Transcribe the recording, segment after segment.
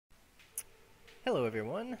Hello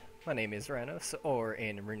everyone, my name is Xrannos, or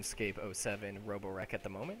in RuneScape 07 Roborec at the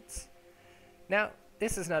moment. Now,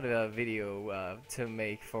 this is not a video to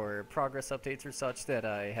make for progress updates or such that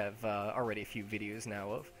I have already a few videos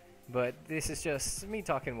now of, but this is just me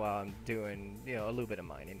talking while I'm doing, a little bit of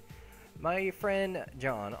mining. My friend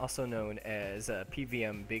John, also known as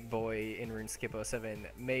PVM Bigboy in RuneScape 07,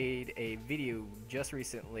 made a video just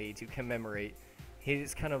recently to commemorate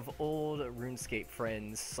his kind of old RuneScape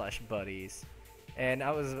friends slash buddies. And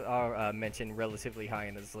I was mentioned relatively high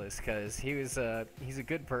in his list because he's a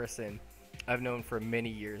good person. I've known for many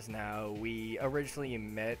years now. We originally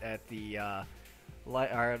met at the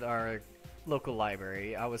our local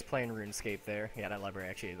library. I was playing RuneScape there. Yeah, that library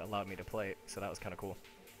actually allowed me to play it, so that was kind of cool.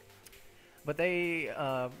 But they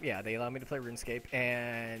allowed me to play RuneScape,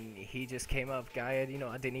 and he just came up, guy, I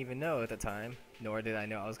didn't even know at the time, nor did I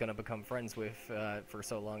know I was gonna become friends with for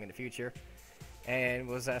so long in the future, and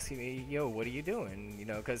was asking me, yo, what are you doing?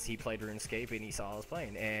 Because he played RuneScape and he saw I was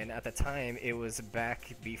playing, and at the time it was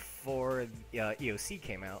back before EOC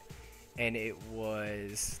came out, and it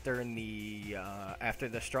was during the after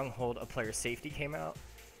the Stronghold of Player Safety came out.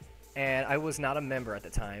 And I was not a member at the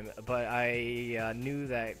time, but I knew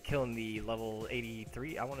that killing the level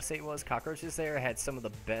 83, I want to say it was, cockroaches there had some of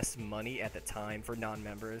the best money at the time for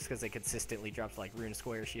non-members because they consistently dropped like rune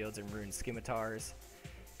square shields and rune scimitars.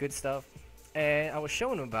 Good stuff. And I was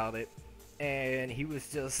showing him about it, and he was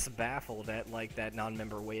just baffled at like that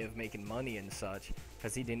non-member way of making money and such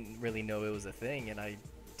because he didn't really know it was a thing, and I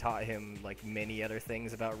taught him like many other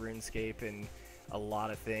things about RuneScape and a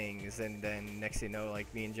lot of things, and then next thing you know,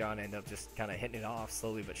 like, me and John end up just kind of hitting it off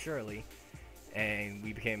slowly but surely, and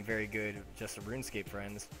we became very good just RuneScape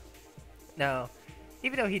friends. Now,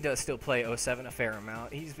 even though he does still play 07 a fair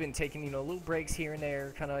amount, he's been taking, little breaks here and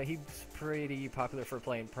there, he's pretty popular for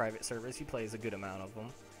playing private servers. He plays a good amount of them.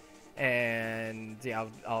 And yeah,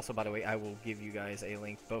 also, by the way, I will give you guys a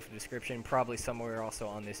link, both in the description, probably somewhere also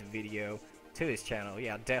on this video, to his channel.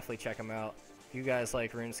 Yeah, definitely check him out. If you guys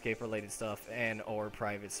like RuneScape related stuff and or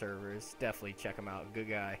private servers, definitely check him out. Good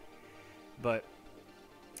guy. But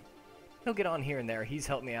he'll get on here and there. He's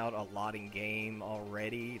helped me out a lot in game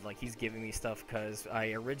already. Like, he's giving me stuff because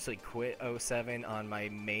I originally quit 07 on my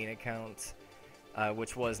main account,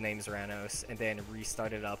 which was named Xrannos, and then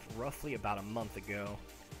restarted up roughly about a month ago.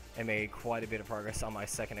 I made quite a bit of progress on my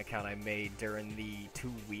second account I made during the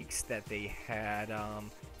 2 weeks that they had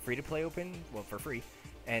free-to-play open, well, for free.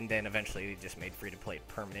 And then eventually they just made free-to-play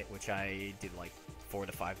permanent, which I did like 4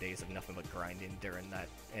 to 5 days of nothing but grinding during that,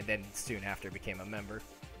 and then soon after became a member.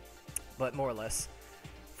 But more or less,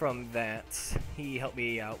 from that, he helped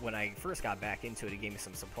me out when I first got back into it. He gave me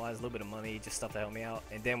some supplies, a little bit of money, just stuff to help me out.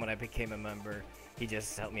 And then when I became a member, he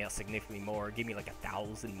just helped me out significantly more. Gave me like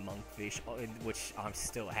 1,000 monkfish, which I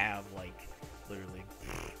still have like literally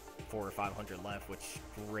 400 or 500 left, which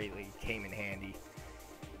greatly came in handy.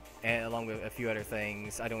 And along with a few other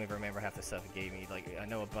things, I don't even remember half the stuff he gave me. Like, I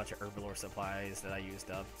know a bunch of herbalore supplies that I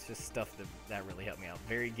used up. It's just stuff that really helped me out.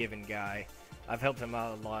 Very giving guy. I've helped him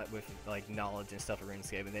out a lot with like knowledge and stuff at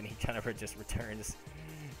RuneScape, and then he kind of just returns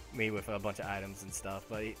me with a bunch of items and stuff.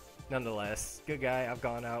 But nonetheless, good guy. I've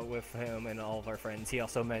gone out with him and all of our friends. He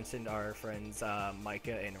also mentioned our friends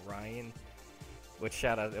Micah and Ryan, which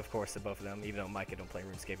shout out, of course, to both of them. Even though Micah don't play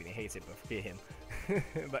RuneScape and he hates it, but forget him.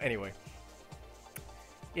 But anyway.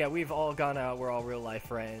 Yeah, we've all gone out, we're all real life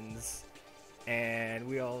friends, and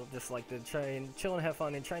we all just like to try and chill and have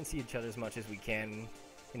fun and try and see each other as much as we can,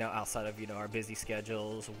 outside of, our busy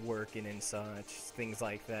schedules, working and such, things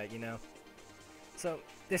like that, So,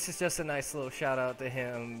 this is just a nice little shout out to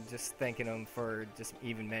him, just thanking him for just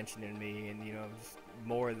even mentioning me, and, just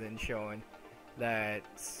more than showing that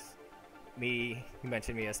he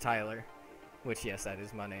mentioned me as Tyler, which, yes, that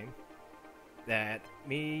is my name, that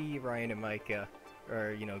me, Ryan, and Micah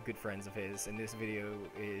are, good friends of his, and this video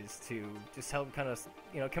is to just help kind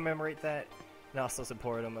of, commemorate that, and also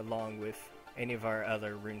support him along with any of our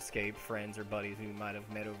other RuneScape friends or buddies we might have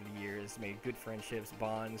met over the years, made good friendships,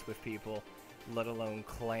 bonds with people, let alone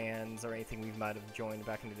clans or anything we might have joined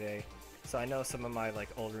back in the day. So I know some of my like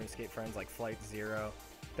old RuneScape friends like Flight Zero,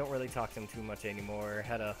 don't really talk to them too much anymore,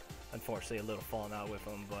 had unfortunately a little falling out with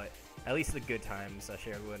them, but at least the good times I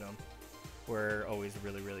shared with them were always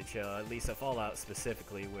really, really chill. At least a Fallout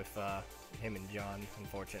specifically with him and John,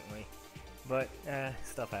 unfortunately. But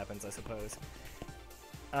stuff happens, I suppose.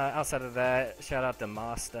 Outside of that, shout out to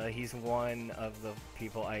Masta. He's one of the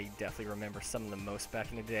people I definitely remember some of the most back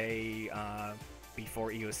in the day. Before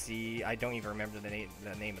EOC, I don't even remember the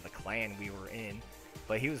name of the clan we were in,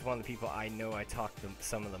 but he was one of the people I know I talked to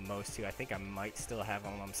some of the most to. I think I might still have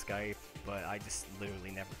him on Skype, but I just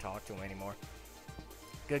literally never talk to him anymore.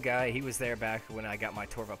 Good guy. He was there back when I got my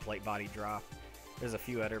Torva plate body drop. There's a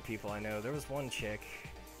few other people I know. There was one chick.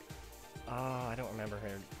 Oh, I don't remember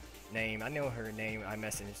her name. I know her name. I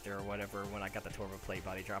messaged her or whatever when I got the Torva plate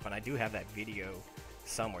body drop, and I do have that video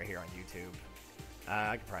somewhere here on YouTube.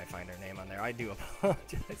 I could probably find her name on there. I do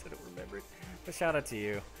apologize, I don't remember it. But shout out to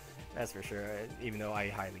you, that's for sure. Even though I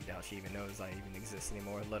highly doubt she even knows I even exist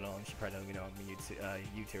anymore, let alone she probably doesn't even know I'm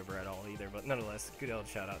a YouTuber at all either. But nonetheless, good old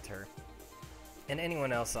shout out to her. And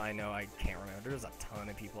anyone else I know, I can't remember. There's a ton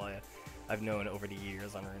of people I've known over the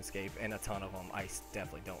years on RuneScape, and a ton of them I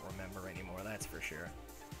definitely don't remember anymore, that's for sure.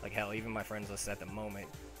 Like hell, even my friends list at the moment,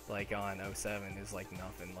 like on 07 is like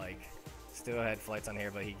nothing. Like, still had flights on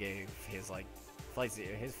here, but he gave his like flight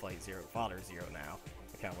zero, father zero now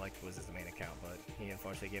account, like was his main account, but he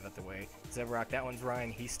unfortunately gave it away. Zebrock, that one's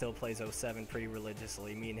Ryan. He still plays 07 pretty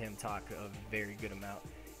religiously. Me and him talk a very good amount,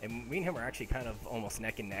 and me and him are actually kind of almost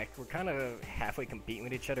neck and neck. We're kind of halfway competing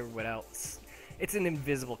with each other without. It's an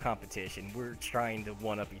invisible competition. We're trying to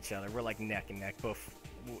one up each other. We're like neck and neck, both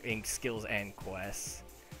in skills and quests.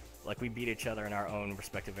 Like, we beat each other in our own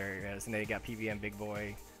respective areas. And then you got PVM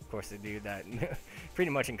Bigboy, of course, the dude that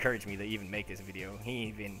pretty much encouraged me to even make this video. He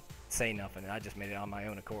didn't even say nothing. I just made it on my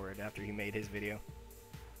own accord after he made his video.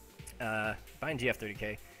 Buying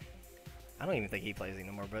GF30K. I don't even think he plays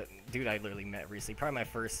anymore, but dude I literally met recently. Probably my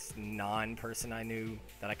first non-person I knew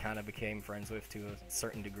that I kind of became friends with to a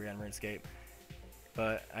certain degree on RuneScape.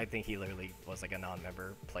 But I think he literally was like a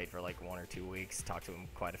non-member, played for like 1 or 2 weeks, talked to him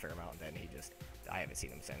quite a fair amount, and then he just, I haven't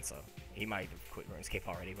seen him since, so he might have quit RuneScape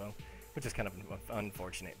already, though, which is kind of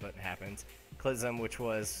unfortunate, but it happens. Clism, which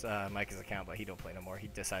was Mike's account, but he don't play no more. He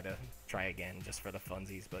decided to try again just for the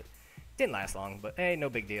funsies, but didn't last long, but hey, no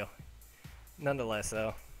big deal. Nonetheless,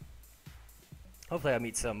 though, hopefully I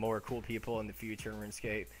meet some more cool people in the future in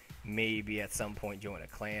RuneScape. Maybe at some point join a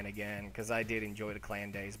clan again, because I did enjoy the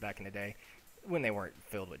clan days back in the day, when they weren't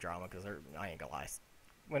filled with drama, because I ain't gonna lie.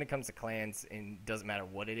 When it comes to clans, and doesn't matter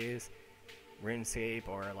what it is, RuneScape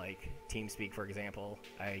or like TeamSpeak, for example,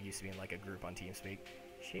 I used to be in like a group on TeamSpeak,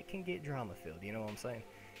 shit can get drama filled, you know what I'm saying?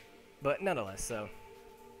 But nonetheless, so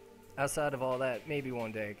outside of all that, maybe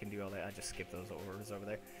one day I can do all that. I just skipped those orders over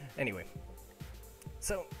there. Anyway,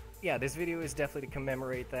 so yeah, this video is definitely to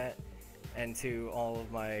commemorate that, and to all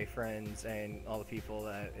of my friends and all the people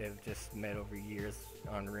that have just met over years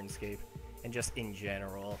on RuneScape, and just in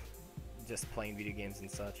general, just playing video games and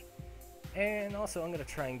such. And also, I'm going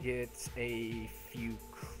to try and get a few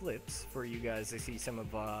clips for you guys to see some of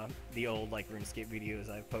the old like RuneScape videos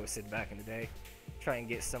I've posted back in the day. Try and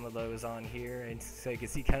get some of those on here, and so you can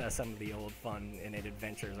see kind of some of the old fun and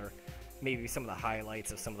adventures, or maybe some of the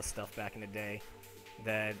highlights of some of the stuff back in the day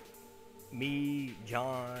that me,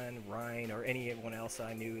 John, Ryan, or anyone else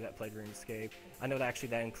I knew that played RuneScape. I know that actually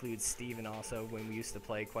that includes Steven also, when we used to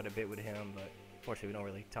play quite a bit with him, but unfortunately we don't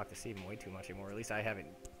really talk to Steven way too much anymore. At least I haven't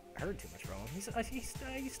heard too much from him.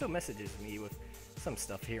 He still messages me with some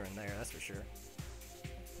stuff here and there, that's for sure.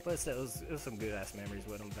 But it was some good ass memories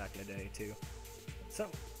with him back in the day too. So,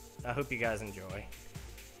 I hope you guys enjoy.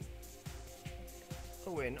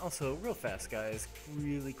 Oh, and also, real fast guys,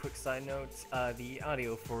 really quick side note, the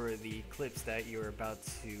audio for the clips that you're about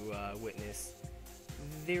to witness,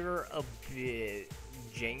 they're a bit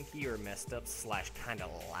janky or messed up / kind of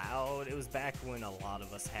loud. It was back when a lot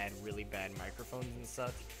of us had really bad microphones and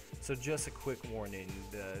such, so just a quick warning,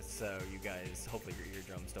 so you guys, hopefully your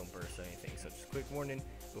eardrums don't burst or anything, so just a quick warning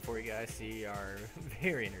before you guys see our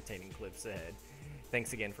very entertaining clips ahead.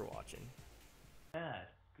 Thanks again for watching.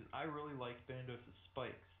 Because I really like Bandos'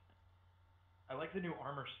 spikes. I like the new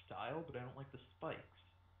armor style, but I don't like the spikes.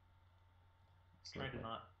 I'm trying to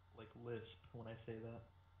not like lisp when I say that.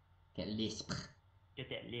 Get lisp. Get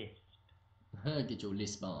that lisp. Get your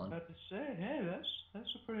lisp on. I have to say, hey,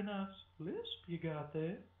 that's a pretty nice lisp you got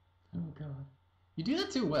there. Oh god. You do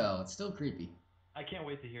that too well, it's still creepy. I can't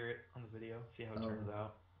wait to hear it on the video, see how it turns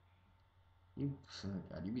out. Oh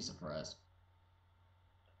god, you'd be surprised.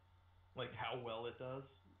 Like how well it does?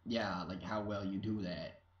 Yeah, like how well you do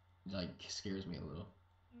that. It, like, scares me a little.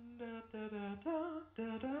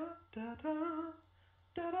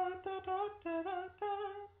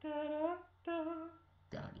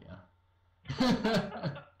 God, yeah. Oh,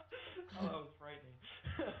 that was frightening.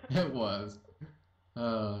 It was.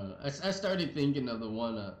 I started thinking of the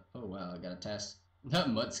one, oh wow, I got a task. Not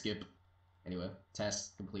mud skip. Anyway,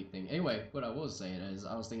 task complete thing. Anyway, what I was saying is,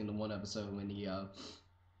 I was thinking the one episode when he,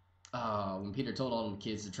 when Peter told all them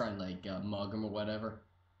kids to try and, like, mug him or whatever.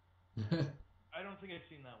 I don't think I've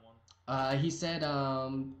seen that one. He said,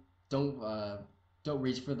 don't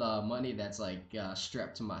reach for the money that's, like,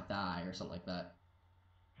 strapped to my thigh or something like that.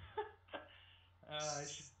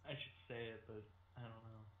 I should say it, but I don't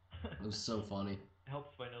know. It was so funny. It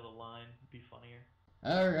helps if I know the line. It'd be funnier.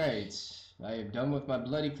 Alright. I am done with my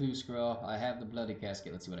bloody clue scroll. I have the bloody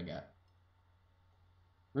casket. Let's see what I got.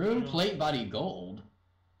 Rune plate body gold.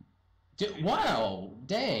 Wow!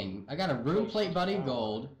 Dang! I got a rune plate body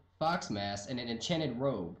gold, fox mask, and an enchanted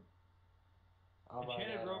robe.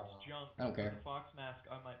 Enchanted robe's junk. I don't care. The fox mask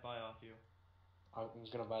I might buy off you. I'm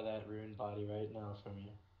gonna buy that rune body right now from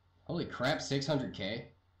you. Holy crap, 600k?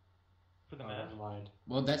 For the mask? Never mind.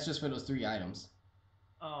 Well, that's just for those 3 items.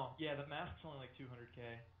 Oh, yeah, the mask's only like 200k.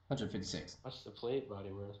 156. What's the plate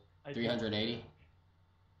body worth? 380.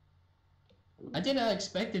 I did not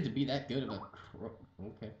expect it to be that good of a...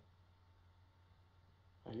 Okay.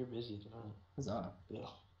 Oh, you're busy tonight. Huzzah. Yeah.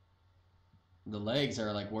 The legs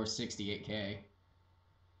are like worth 68k.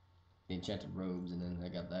 The enchanted robes, and then I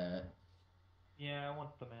got that. Yeah, I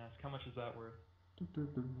want the mask. How much is that worth?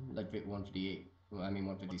 Like 158. Well, I mean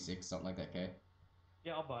 156, something like that, K.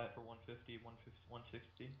 Yeah, I'll buy it for 150,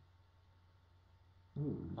 160.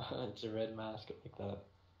 Ooh. It's a red mask like that.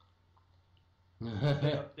 Did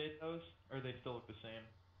they update those, or they still look the same?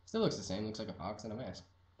 Still looks the same. Looks like a fox and a mask.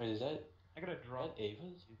 Wait, is that I gotta drop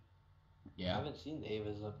Ava's? Yeah. I haven't seen the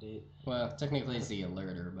Ava's update. Well, technically it's the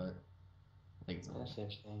alerter, but I think it's a Same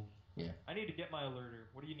thing. Yeah. I need to get my alerter.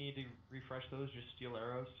 What do you need to refresh those? Just steel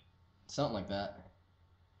arrows? Something like that.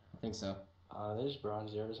 I think so. There's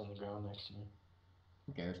bronze arrows on the ground next to me.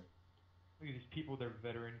 Who cares? Look at these people with their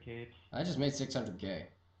veteran capes. I just made 600k.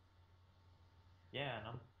 Yeah, and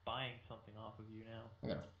I'm buying something off of you now. I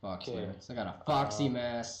got a fox Okay. mask. I got a foxy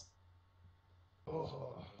mask. That's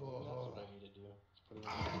what I need to do. Let's put it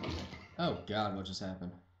in. Oh god, what just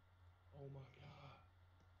happened? Oh my god.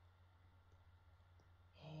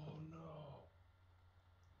 Oh no.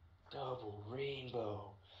 Double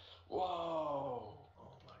rainbow. Whoa.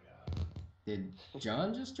 Oh my god. Did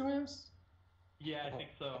John just join us? Yeah, I think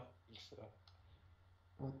so. I think so.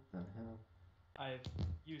 What the hell? I've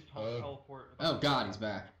used home teleport. Oh god, he's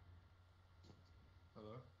back.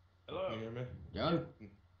 Hello? Hello. Can you hear me? John?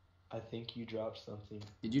 I think you dropped something.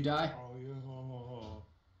 Did you die? Oh yeah.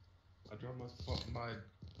 I dropped my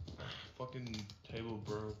fucking table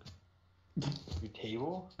broke. Your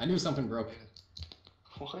table? I knew something broke.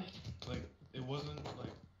 What? Like it wasn't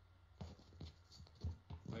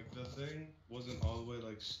like the thing wasn't all the way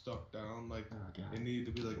like stuck down. Like Oh god. it needed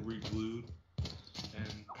to be like re-glued,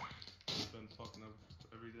 and it's been fucking up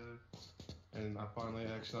every day. And I finally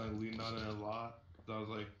accidentally leaned on it a lot. I was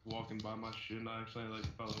like walking by my shit and I accidentally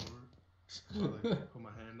like fell over. So I like put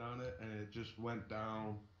my hand on it and it just went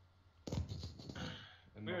down.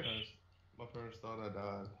 And my parents thought I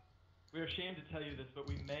died. We're ashamed to tell you this, but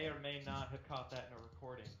we may or may not have caught that in a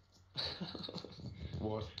recording.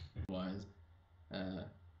 What? Wise.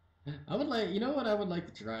 I would like, you know what I would like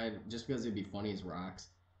to try, just because it'd be funny as rocks?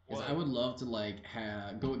 Is What? I would love to like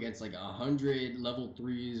go against like 100 level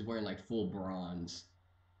 3s wearing like full bronze.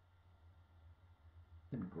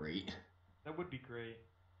 That'd be great. That would be great.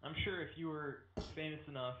 I'm sure if you were famous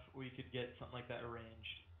enough, we could get something like that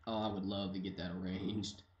arranged. Oh, I would love to get that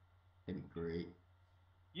arranged. That'd be great.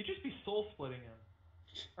 You'd just be soul splitting him.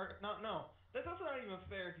 Or no, that's also not even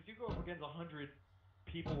fair because you go up against 100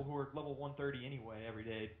 people who are level 130 anyway every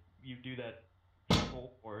day. You do that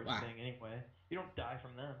soul force thing anyway. You don't die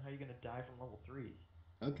from them. How are you gonna die from level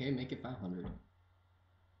 3s? Okay, make it 500.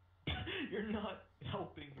 You're not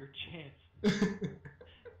helping your chance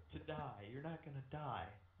to die. You're not gonna die.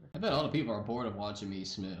 I bet all the people are bored of watching me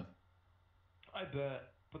smith. I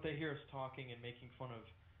bet, but they hear us talking and making fun of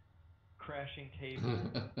crashing tables,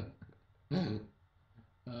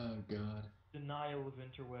 Oh god. denial of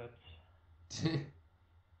interwebs.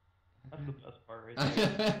 That's the best part right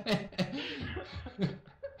there.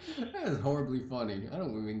 That is horribly funny. I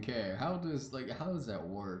don't even care. How does that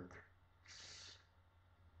work?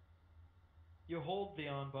 You hold the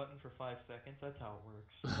on button for 5 seconds. That's how it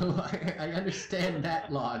works. I understand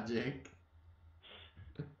that logic.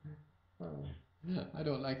 I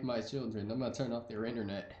don't like my children. I'm gonna turn off their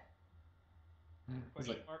internet. It's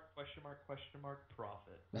Question like, mark, question mark, question mark,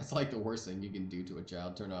 profit. that's like the worst thing you can do to a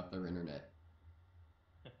child, turn off their internet.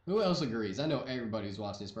 Who else agrees? I know everybody who's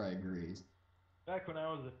watching this probably agrees. Back when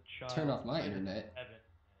I was a child. Turn off my I didn't internet. have it.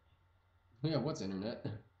 Yeah, what's internet?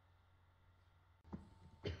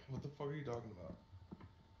 What the fuck are you talking about?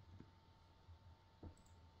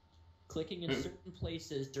 Clicking in certain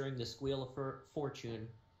places during the Squeal of Fortune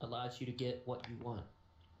allows you to get what you want.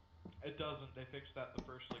 It doesn't. They fixed that the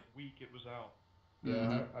first week it was out.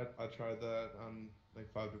 Yeah, I tried that on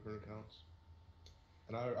like 5 different accounts.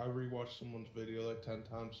 And I rewatched someone's video like 10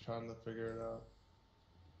 times trying to figure it out.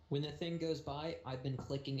 When the thing goes by, I've been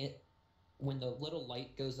clicking it. When the little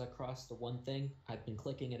light goes across the one thing, I've been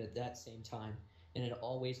clicking it at that same time, and it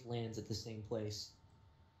always lands at the same place.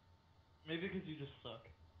 Maybe because you just suck.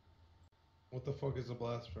 What the fuck is a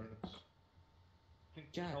blast furnace?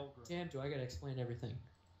 Think God Helgrim. damn, do I gotta explain everything?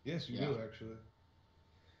 Yes, you Yeah. do actually.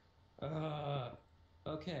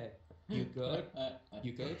 Okay. You go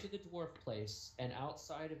to the dwarf place, and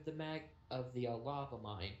outside of the lava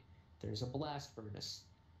mine, there's a blast furnace.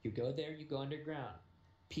 You go there, you go underground.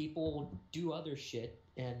 People do other shit,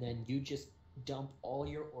 and then you just dump all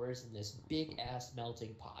your ores in this big ass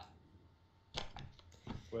melting pot.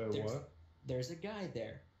 Wait, what? There's a guy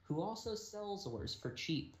there who also sells ores for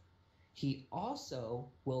cheap. He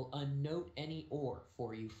also will unnote any ore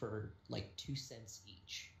for you for like 2 cents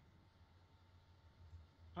each.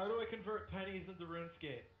 How do I convert pennies into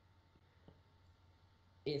RuneScape?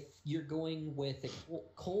 If you're going with a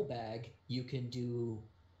coal bag, you can do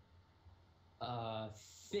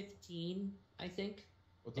 15, I think.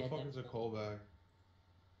 What the And fuck then- is a coal bag?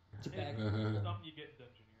 It's a bag. Stuff you get in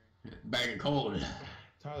dungeoneering. Bag of cold.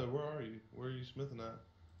 Tyler, where are you? Where are you smithing at?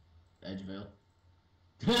 Edgeville.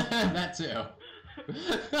 That too.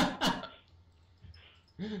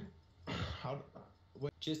 How?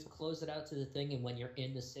 Just close it out to the thing, and when you're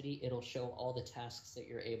in the city, it'll show all the tasks that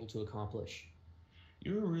you're able to accomplish.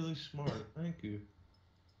 You're really smart. Thank you.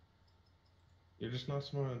 You're just not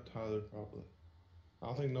smart on Tyler, probably. I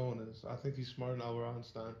don't think no one is. I think he's smarter than Albert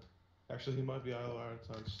Einstein. Actually, he might be Albert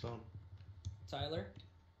Einstein's son. Tyler?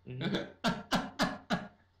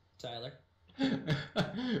 Tyler?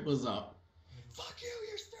 What's up? Fuck you,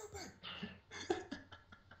 you're stupid!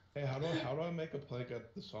 Hey, how do I make a plank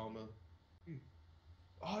at the sawmill?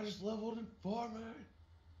 Oh, I just leveled in farming.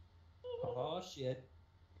 Oh shit.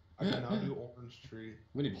 I can now do orange tree.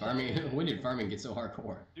 When did farming get so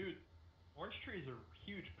hardcore? Dude, orange trees are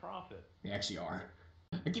huge profit. They actually are.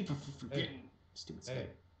 I keep forgetting. Stupid Hey, Skype.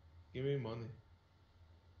 give me money.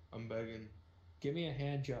 I'm begging. Give me a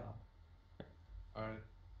hand job. Alright.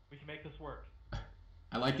 We can make this work.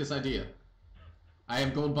 I like this idea. I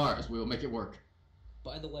have gold bars. We will make it work.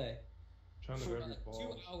 By the way, Trying to for grab your about 2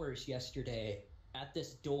 balls. hours yesterday, at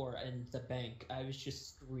this door in the bank, I was just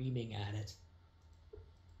screaming at it.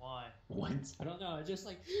 Why? What? I don't know, I was just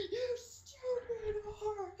like, you stupid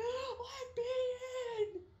whore! Let me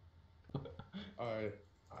in! Alright.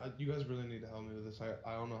 You guys really need to help me with this.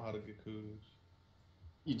 I don't know how to get kudos.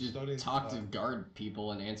 You just Studying talk to stuff. guard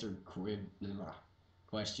people and answer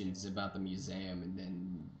questions about the museum, and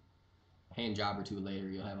then hand job or two later,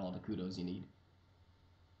 you'll have all the kudos you need.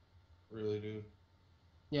 Really do.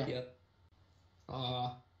 Yeah. Yep.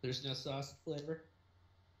 There's no sausage flavor?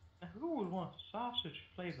 Now, who would want sausage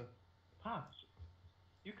flavor pops?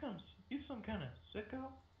 You some kind of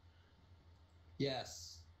sicko?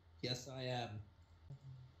 Yes. Yes, I am.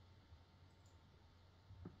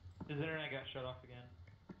 His internet got shut off again.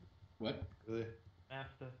 What? Really.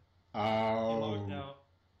 Master. He logged Oh.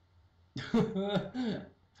 out.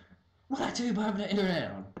 What I tell you about the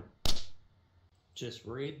internet on? Just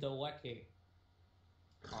read the wiki.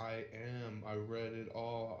 I am. I read it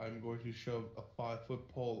all. I'm going to shove a 5-foot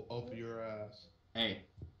pole up your ass. Hey,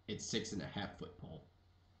 it's 6.5 foot pole.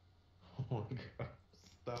 Oh my god.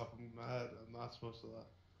 Stop. I'm mad. I'm not supposed to laugh.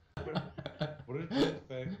 What is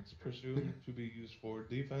defense presumed to be used for?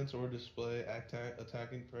 Defense or display,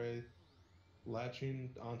 attacking prey,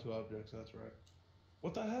 latching onto objects. That's right.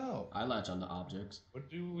 What the hell? I latch onto objects.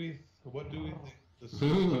 What do we think the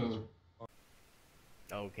system is?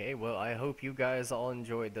 Okay, well, I hope you guys all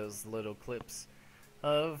enjoyed those little clips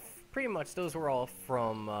of pretty much those were all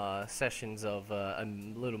from sessions of a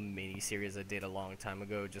little mini series I did a long time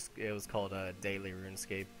ago. It was called Daily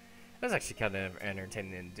RuneScape. It was actually kind of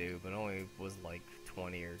entertaining to do, but only was like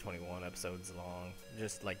 20 or 21 episodes long.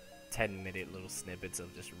 Just like 10-minute little snippets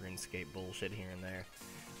of just RuneScape bullshit here and there.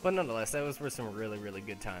 But nonetheless, those were some really, really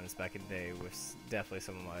good times back in the day with definitely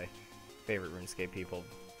some of my favorite RuneScape people.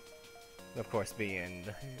 Of course, being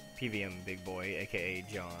PVM Bigboy, aka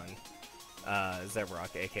John,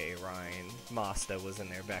 Zebrock, aka Ryan, Masta was in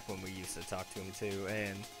there back when we used to talk to him too,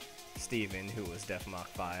 and Steven, who was DefMock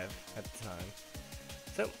 5 at the time.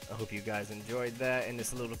 So, I hope you guys enjoyed that, and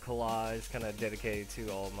this little collage kind of dedicated to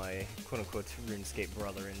all my quote-unquote RuneScape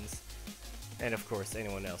brethrens, and of course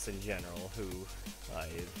anyone else in general who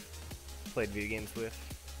I've played video games with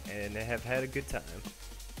and have had a good time.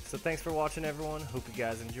 So thanks for watching, everyone. Hope you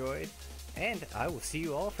guys enjoyed, and I will see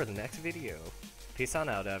you all for the next video. Peace on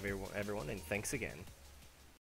out, everyone, and thanks again.